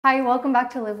Hi, welcome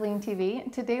back to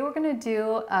LiveLeanTV. Today we're going to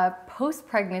do a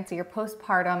post-pregnancy or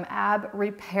postpartum ab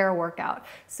repair workout.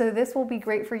 So this will be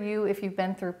great for you if you've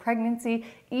been through pregnancy,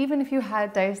 even if you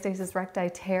had diastasis recti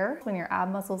tear when your ab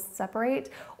muscles separate,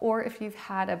 or if you've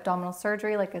had abdominal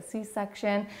surgery like a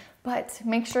C-section. But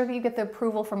make sure that you get the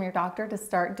approval from your doctor to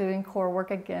start doing core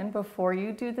work again before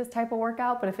you do this type of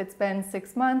workout. But if it's been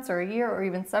 6 months or a year or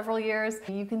even several years,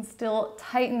 you can still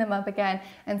tighten them up again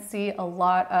and see a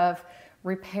lot of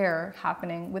repair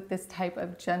happening with this type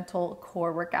of gentle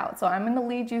core workout. So I'm going to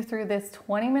lead you through this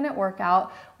 20-minute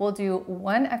workout. We'll do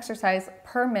one exercise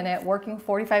per minute, working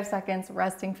 45 seconds,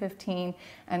 resting 15,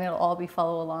 and it'll all be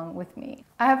follow along with me.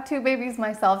 I have 2 babies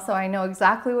myself, so I know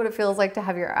exactly what it feels like to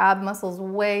have your ab muscles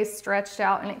way stretched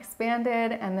out and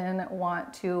expanded and then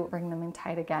want to bring them in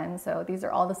tight again. So these are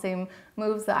all the same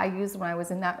moves that I used when I was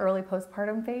in that early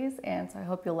postpartum phase, and so I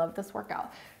hope you'll love this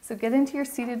workout. So get into your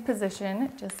seated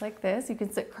position just like this. You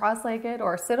can sit cross-legged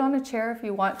or sit on a chair if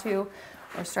you want to,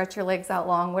 or stretch your legs out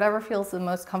long, whatever feels the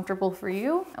most comfortable for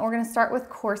you. And we're gonna start with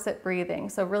corset breathing.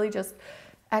 So really just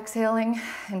exhaling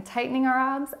and tightening our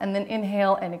abs, and then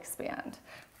inhale and expand.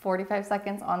 45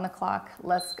 seconds on the clock,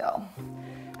 let's go.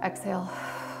 Exhale,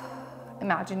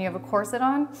 imagine you have a corset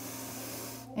on.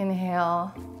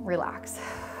 Inhale, relax.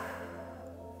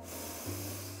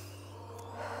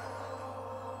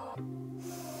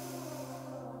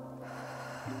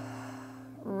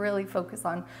 Really focus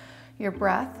on your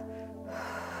breath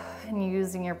and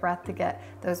using your breath to get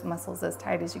those muscles as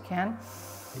tight as you can.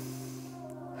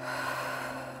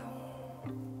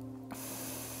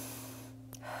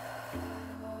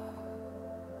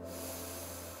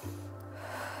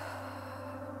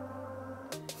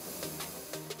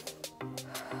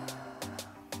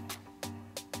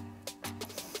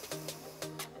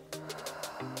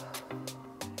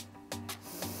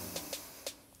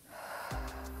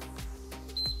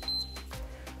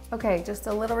 Okay, just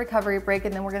a little recovery break,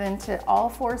 and then we're going into all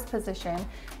fours position,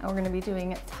 and we're going to be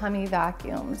doing tummy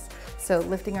vacuums. So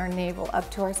lifting our navel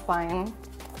up to our spine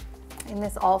in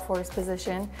this all fours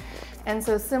position. And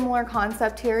so similar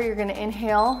concept here, you're going to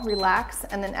inhale, relax,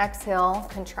 and then exhale,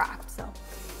 contract. So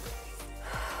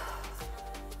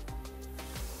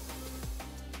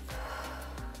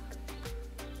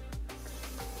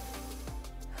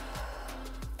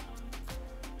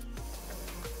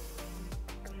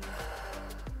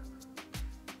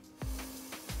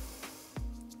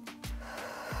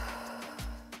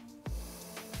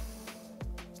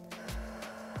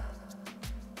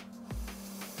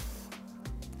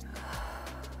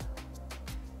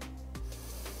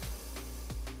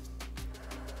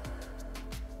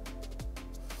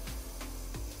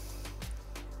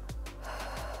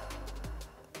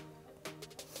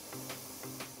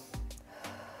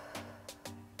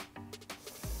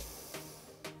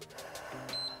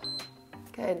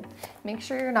good. Make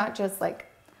sure you're not just like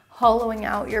hollowing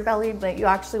out your belly, but you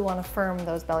actually want to firm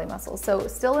those belly muscles. So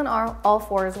still in all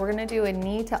fours, we're going to do a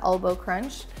knee to elbow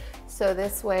crunch. So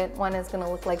this one is going to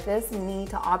look like this, knee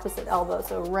to opposite elbow.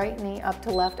 So right knee up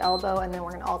to left elbow, and then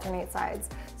we're going to alternate sides.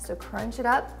 So crunch it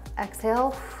up,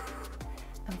 exhale,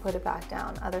 and put it back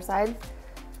down. Other side.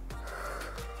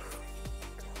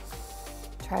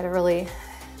 Try to really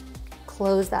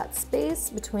close that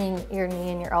space between your knee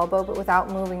and your elbow, but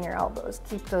without moving your elbows.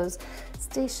 Keep those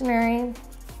stationary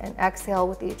and exhale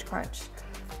with each crunch.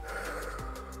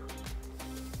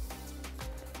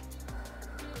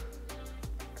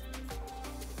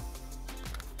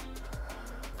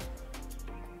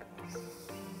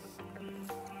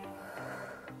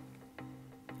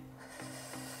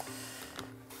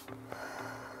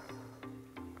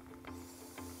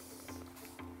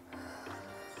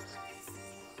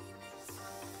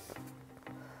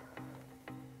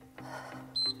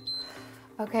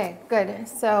 Okay, good.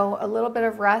 So a little bit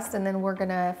of rest, and then we're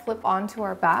gonna flip onto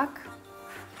our back.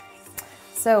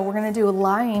 So we're gonna do a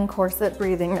lying corset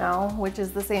breathing now, which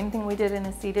is the same thing we did in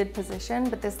a seated position,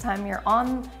 but this time you're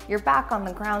on your back on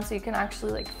the ground, so you can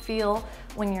actually like feel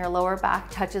when your lower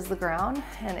back touches the ground,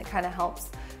 and it kind of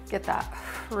helps get that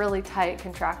really tight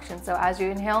contraction. So as you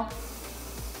inhale,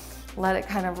 let it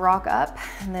kind of rock up,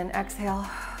 and then exhale,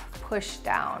 push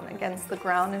down against the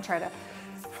ground and try to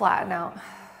flatten out.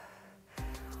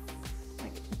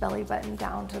 Belly button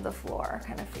down to the floor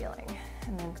kind of feeling,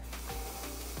 and then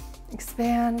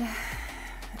expand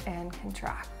and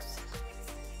contract.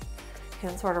 You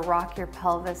can sort of rock your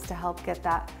pelvis to help get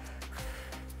that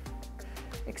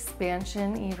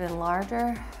expansion even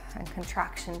larger and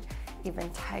contraction even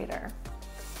tighter.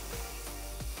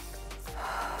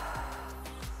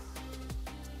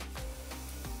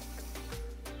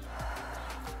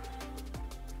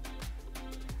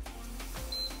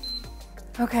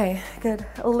 Okay, good.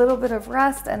 A little bit of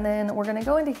rest, and then we're gonna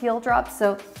go into heel drops.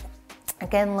 So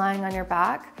again, lying on your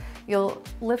back, you'll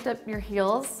lift up your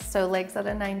heels, so legs at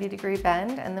a 90-degree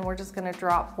bend, and then we're just gonna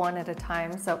drop one at a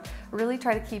time. So really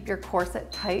try to keep your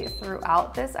corset tight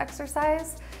throughout this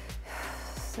exercise,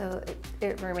 so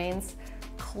it remains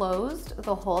closed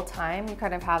the whole time. You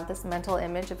kind of have this mental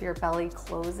image of your belly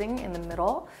closing in the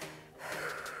middle,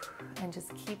 and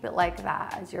just keep it like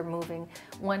that as you're moving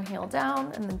one heel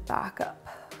down and then back up.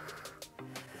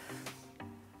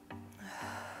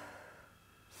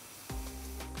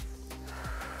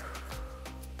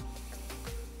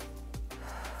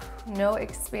 No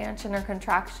expansion or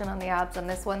contraction on the abs on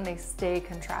this one. They stay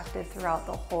contracted throughout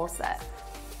the whole set.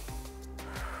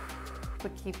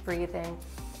 But keep breathing.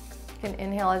 You can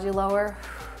inhale as you lower,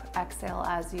 exhale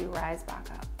as you rise back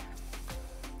up.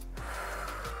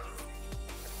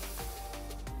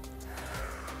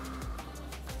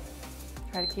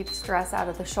 Try to keep stress out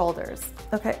of the shoulders.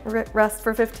 Okay, rest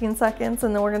for 15 seconds,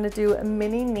 and then we're gonna do a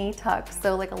mini knee tuck.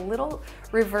 So like a little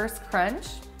reverse crunch.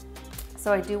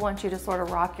 So I do want you to sort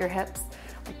of rock your hips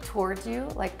like towards you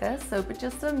like this. So, but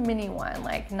just a mini one,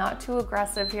 like not too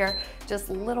aggressive here, just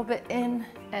a little bit in,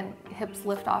 and hips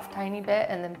lift off tiny bit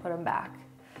and then put them back.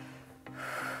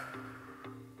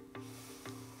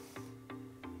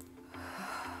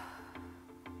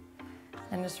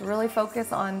 And just really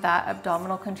focus on that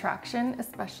abdominal contraction,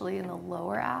 especially in the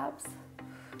lower abs.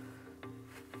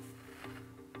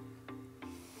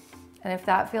 And if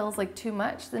that feels like too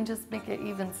much, then just make it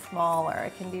even smaller.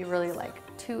 It can be really like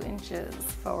 2 inches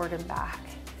forward and back,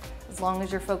 as long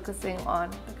as you're focusing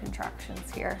on the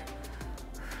contractions here.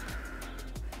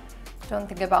 Don't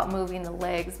think about moving the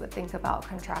legs, but think about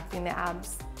contracting the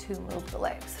abs to move the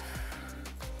legs.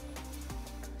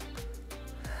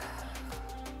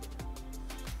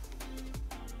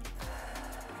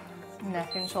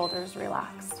 Neck and shoulders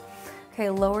relaxed.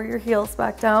 Okay, lower your heels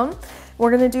back down.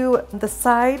 We're gonna do the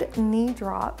side knee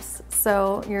drops.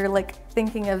 So you're like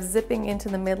thinking of zipping into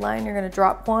the midline. You're gonna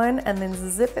drop one and then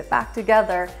zip it back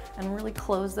together and really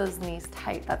close those knees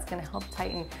tight. That's gonna help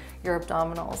tighten your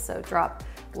abdominals. So drop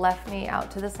left knee out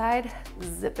to the side,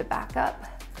 zip it back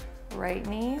up, right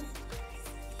knee,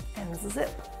 and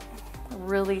zip.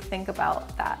 Really think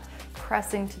about that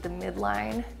pressing to the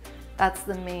midline. That's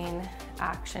the main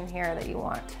action here that you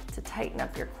want to tighten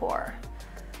up your core.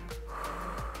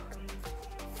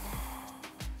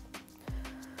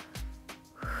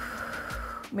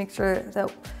 Make sure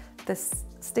that this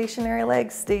stationary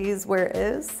leg stays where it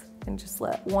is, and just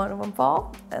let one of them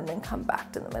fall and then come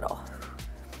back to the middle.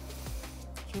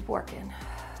 Keep working.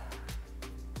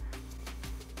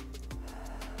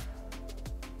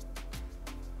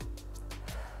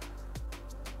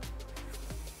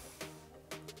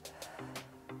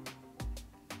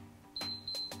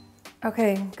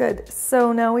 Okay, good.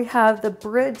 So now we have the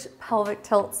bridge pelvic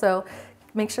tilt. So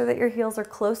make sure that your heels are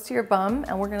close to your bum,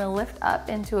 and we're gonna lift up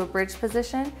into a bridge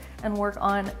position and work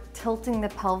on tilting the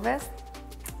pelvis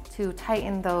to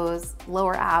tighten those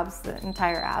lower abs, the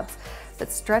entire abs.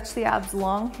 But stretch the abs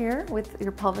long here with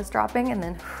your pelvis dropping, and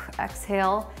then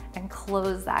exhale and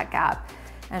close that gap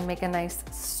and make a nice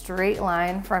straight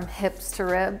line from hips to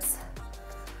ribs.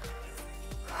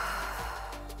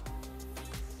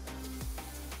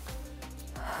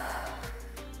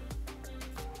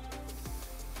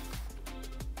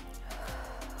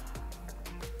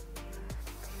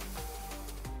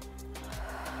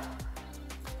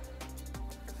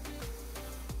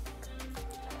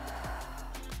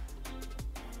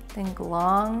 Think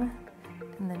long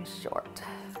and then short.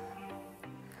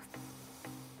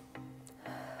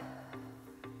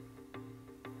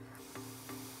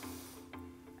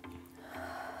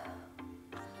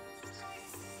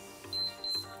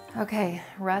 Okay,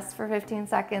 rest for 15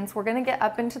 seconds. We're gonna get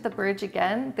up into the bridge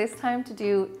again, this time to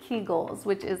do Kegels,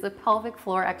 which is a pelvic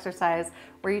floor exercise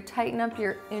where you tighten up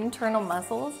your internal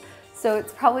muscles. So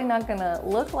it's probably not gonna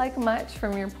look like much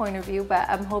from your point of view, but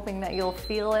I'm hoping that you'll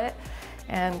feel it,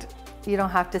 and you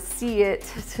don't have to see it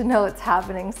to know it's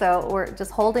happening. So we're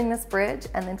just holding this bridge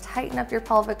and then tighten up your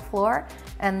pelvic floor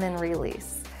and then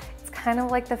release. It's kind of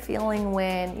like the feeling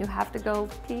when you have to go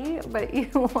pee, but you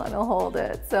want to hold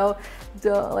it. So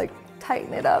don't like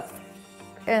tighten it up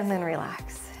and then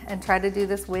relax. And try to do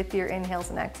this with your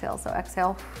inhales and exhales. So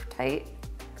exhale, tight,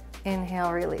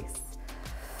 inhale, release.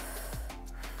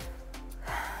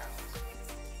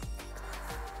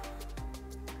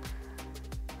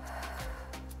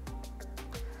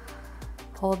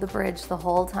 Hold the bridge the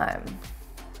whole time.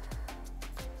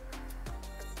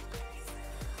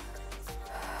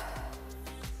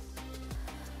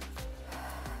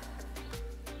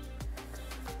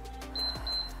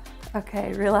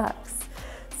 Okay, relax.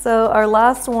 So our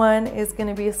last one is going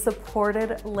to be a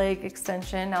supported leg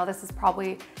extension. Now this is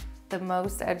probably the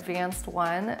most advanced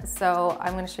one, so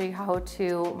I'm going to show you how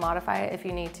to modify it if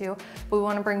you need to. But we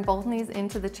want to bring both knees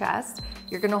into the chest.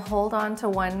 You're going to hold on to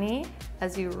one knee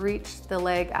as you reach the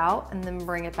leg out and then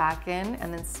bring it back in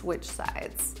and then switch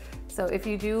sides. So if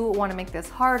you do want to make this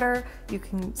harder, you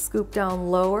can scoop down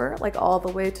lower, like all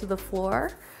the way to the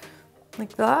floor,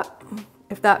 like that.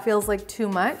 If that feels like too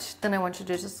much, then I want you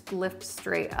to just lift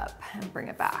straight up and bring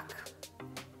it back.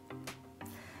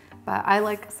 But I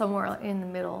like somewhere in the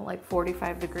middle, like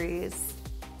 45 degrees,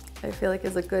 I feel like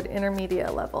is a good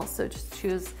intermediate level. So just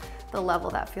choose the level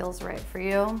that feels right for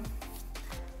you.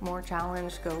 More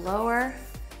challenge, go lower,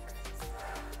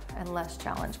 and less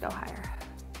challenge, go higher.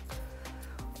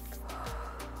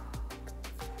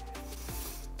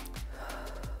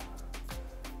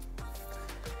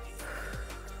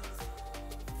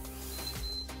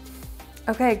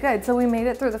 Okay, good. So we made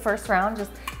it through the first round.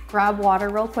 Just grab water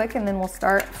real quick and then we'll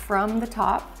start from the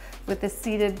top with the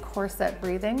seated corset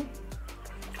breathing.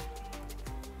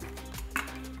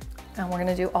 And we're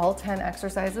gonna do all 10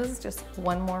 exercises, just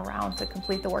one more round to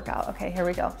complete the workout. Okay, here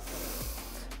we go.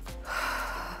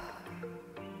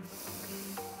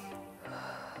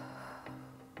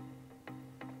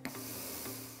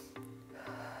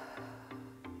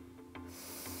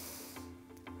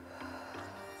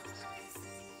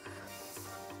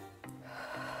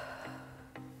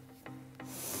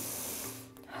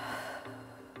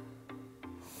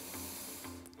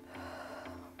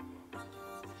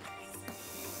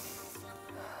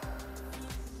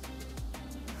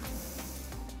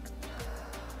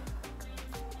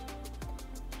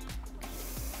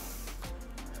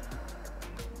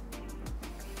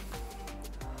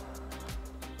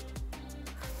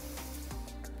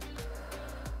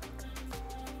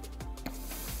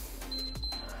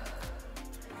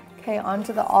 Okay,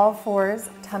 onto the all fours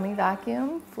tummy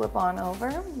vacuum. Flip on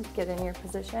over, get in your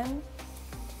position.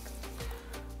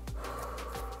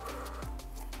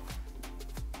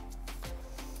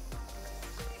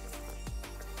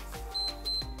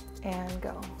 And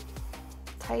go.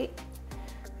 Tight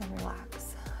and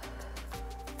relax.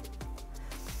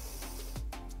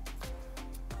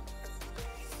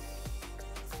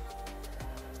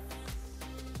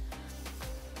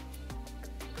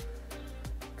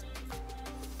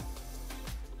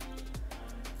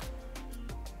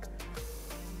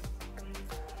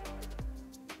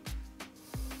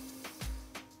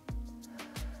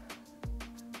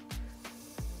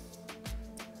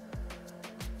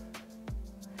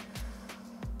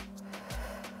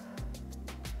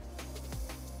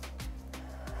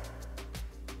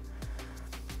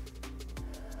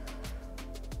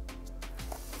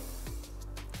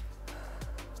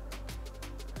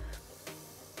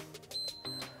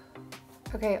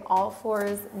 Okay, all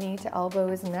fours, knee to elbow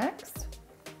is next.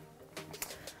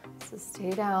 So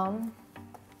stay down.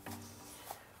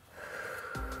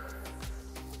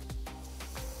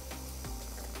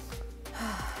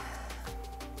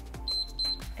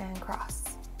 And cross.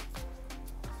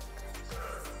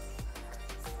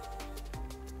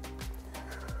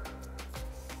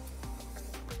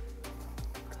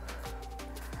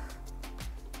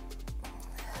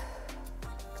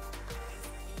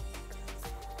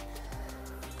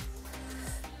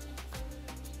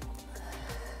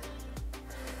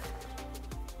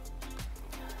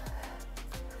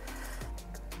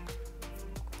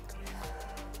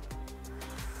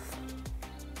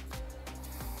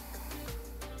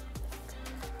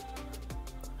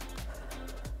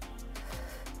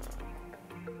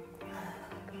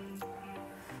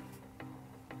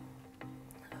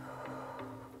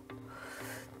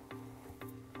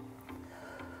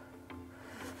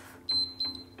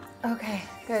 Okay,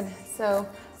 good. So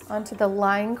onto the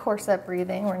lying corset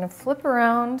breathing. We're gonna flip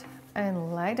around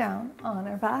and lie down on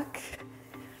our back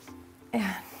and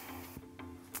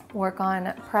work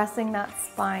on pressing that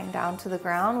spine down to the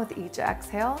ground with each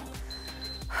exhale.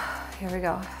 Here we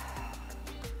go.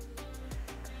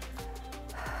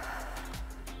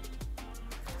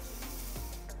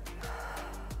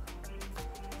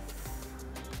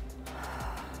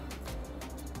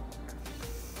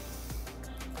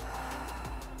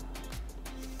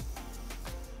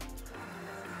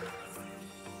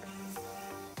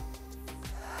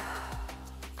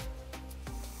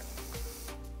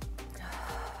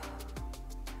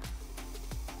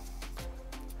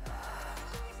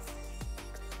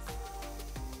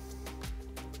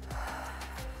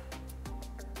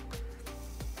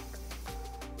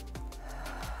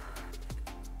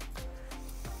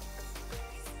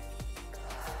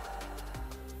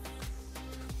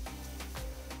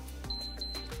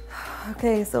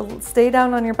 Okay, so stay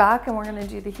down on your back and we're gonna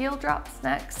do the heel drops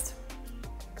next.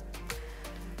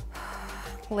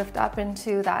 Lift up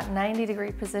into that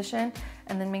 90-degree position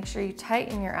and then make sure you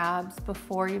tighten your abs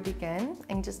before you begin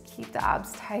and just keep the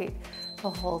abs tight the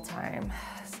whole time.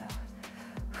 So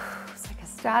it's like a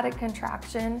static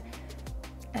contraction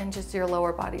and just your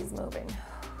lower body's moving.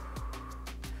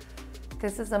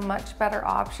 This is a much better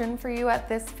option for you at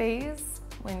this phase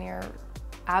when your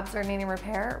abs are needing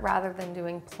repair rather than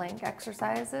doing plank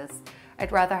exercises.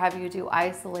 I'd rather have you do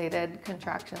isolated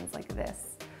contractions like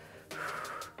this.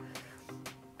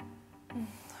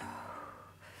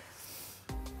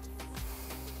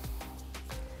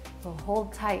 So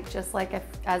hold tight, just like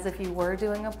as if you were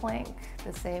doing a plank,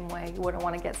 the same way. You wouldn't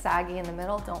want to get saggy in the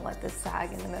middle. Don't let this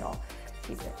sag in the middle.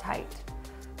 Keep it tight.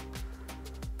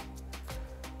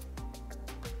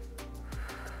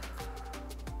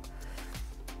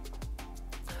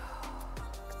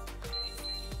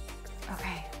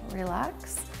 Okay,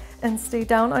 relax and stay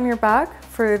down on your back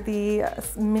for the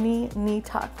mini knee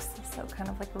tucks. So kind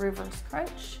of like a reverse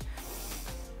crunch.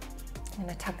 I'm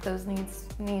gonna tuck those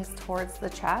knees towards the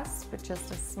chest, but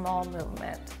just a small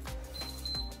movement.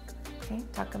 Okay,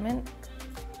 tuck them in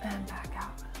and back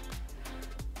out.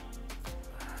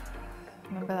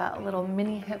 Remember that little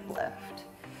mini hip lift.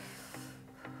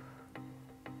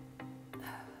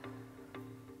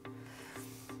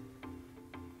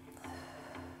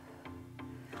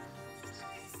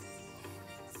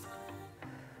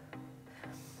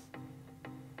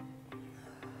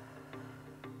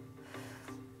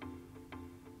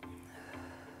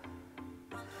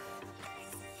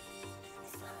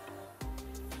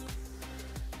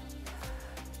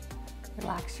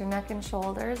 Relax your neck and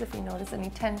shoulders. If you notice any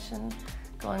tension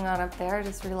going on up there,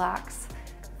 just relax.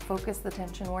 Focus the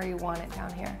tension where you want it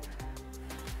down here.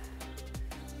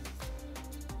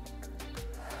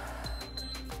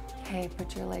 Okay,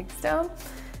 put your legs down.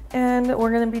 And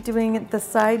we're gonna be doing the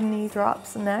side knee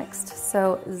drops next.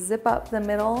 So zip up the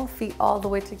middle, feet all the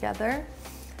way together,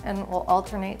 and we'll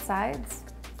alternate sides,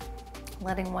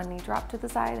 letting one knee drop to the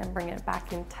side and bring it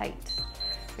back in tight.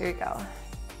 Here you go.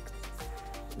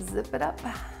 Zip it up.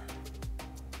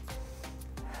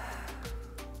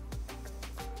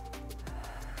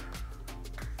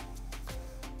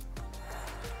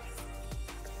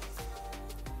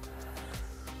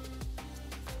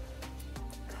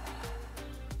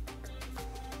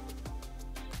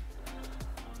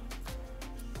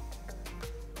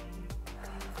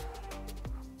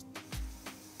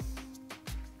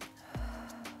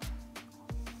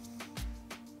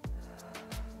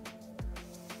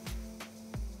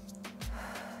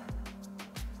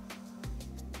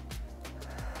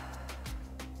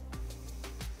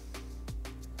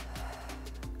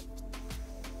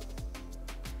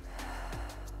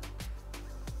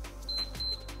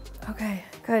 Okay,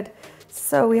 good.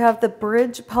 So we have the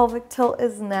bridge pelvic tilt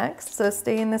is next. So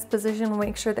stay in this position,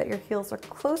 make sure that your heels are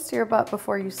close to your butt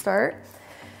before you start.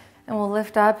 And we'll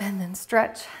lift up and then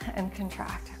stretch and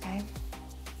contract, okay?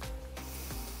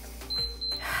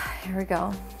 Here we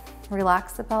go.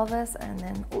 Relax the pelvis and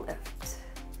then lift.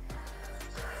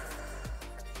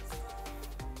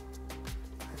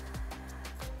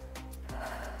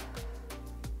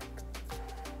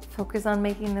 Focus on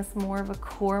making this more of a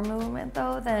core movement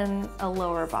though than a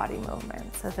lower body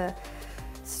movement. So the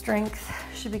strength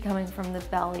should be coming from the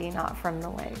belly, not from the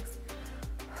legs.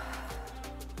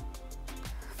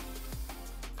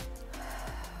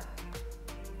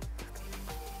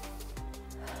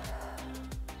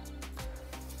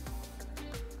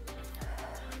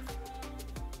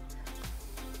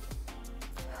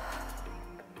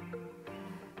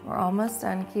 We're almost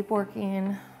done. Keep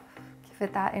working. Give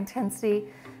it that intensity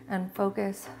and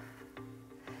focus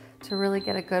to really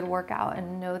get a good workout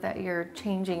and know that you're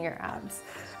changing your abs.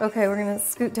 Okay, we're gonna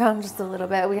scoot down just a little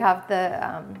bit. We have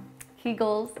the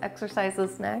Kegels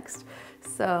exercises next.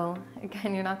 So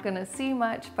again, you're not gonna see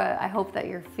much, but I hope that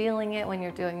you're feeling it when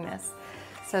you're doing this.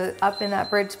 So up in that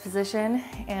bridge position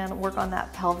and work on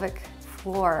that pelvic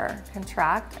floor.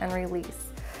 Contract and release.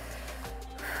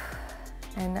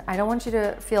 And I don't want you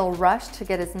to feel rushed to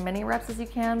get as many reps as you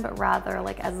can, but rather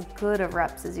like as good of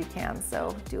reps as you can.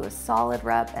 So do a solid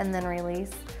rep and then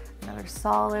release, another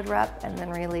solid rep and then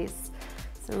release.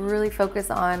 So really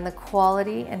focus on the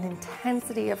quality and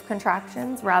intensity of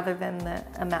contractions rather than the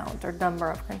amount or number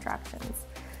of contractions.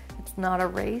 It's not a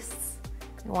race.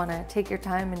 You want to take your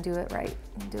time and do it right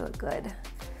and do it good.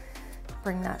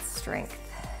 Bring that strength.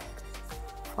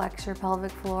 Flex your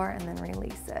pelvic floor and then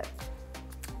release it.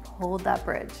 Hold that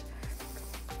bridge.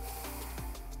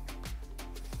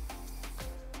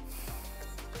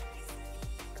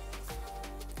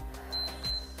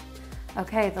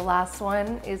 Okay, the last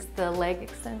one is the leg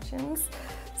extensions.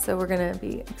 So we're gonna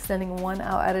be extending one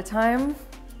out at a time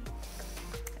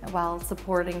while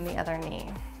supporting the other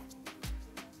knee.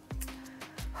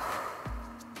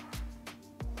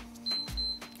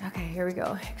 Okay, here we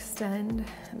go. Extend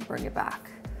and bring it back.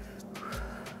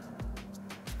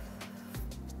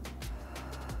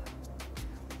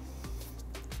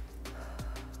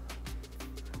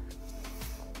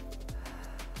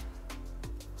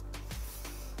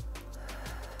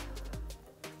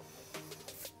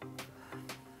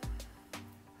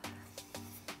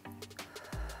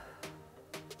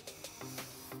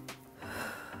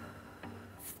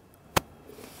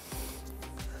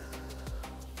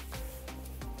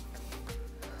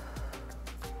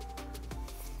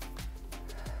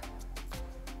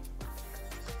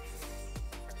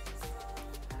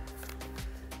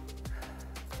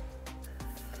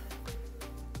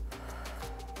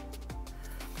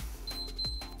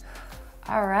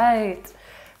 All right,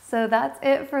 so that's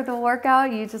it for the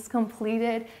workout. You just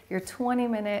completed your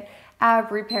 20-minute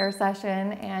ab repair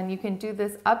session, and you can do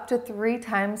this up to 3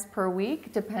 times per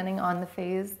week, depending on the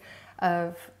phase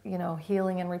of,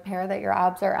 healing and repair that your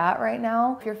abs are at right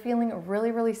now. If you're feeling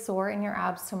really, really sore in your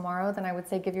abs tomorrow, then I would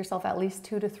say give yourself at least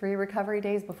 2 to 3 recovery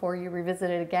days before you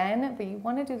revisit it again. But you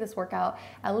want to do this workout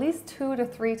at least 2 to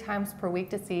 3 times per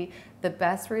week to see the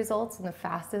best results and the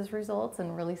fastest results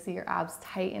and really see your abs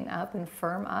tighten up and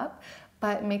firm up.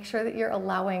 But make sure that you're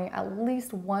allowing at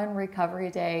least 1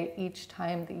 recovery day each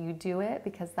time that you do it,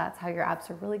 because that's how your abs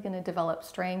are really going to develop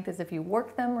strength, is if you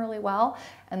work them really well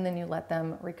and then you let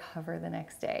them recover the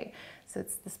next day. So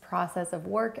it's this process of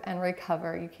work and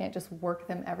recover. You can't just work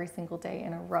them every single day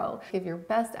in a row. Give your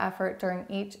best effort during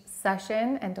each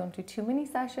session, and don't do too many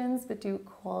sessions, but do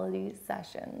quality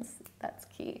sessions. That's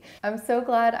key. I'm so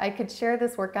glad I could share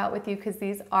this workout with you, because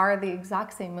these are the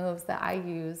exact same moves that I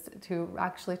used to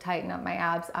actually tighten up my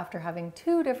abs after having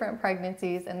 2 different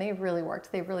pregnancies, and they really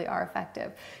worked. They really are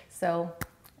effective. So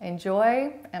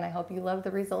enjoy, and I hope you love the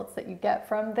results that you get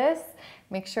from this.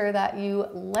 Make sure that you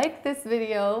like this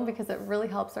video, because it really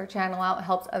helps our channel out,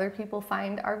 helps other people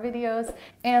find our videos,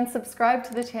 and subscribe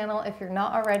to the channel if you're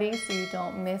not already, so you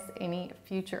don't miss any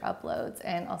future uploads.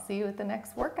 And I'll see you at the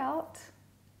next workout,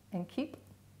 and keep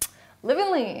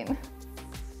living lean.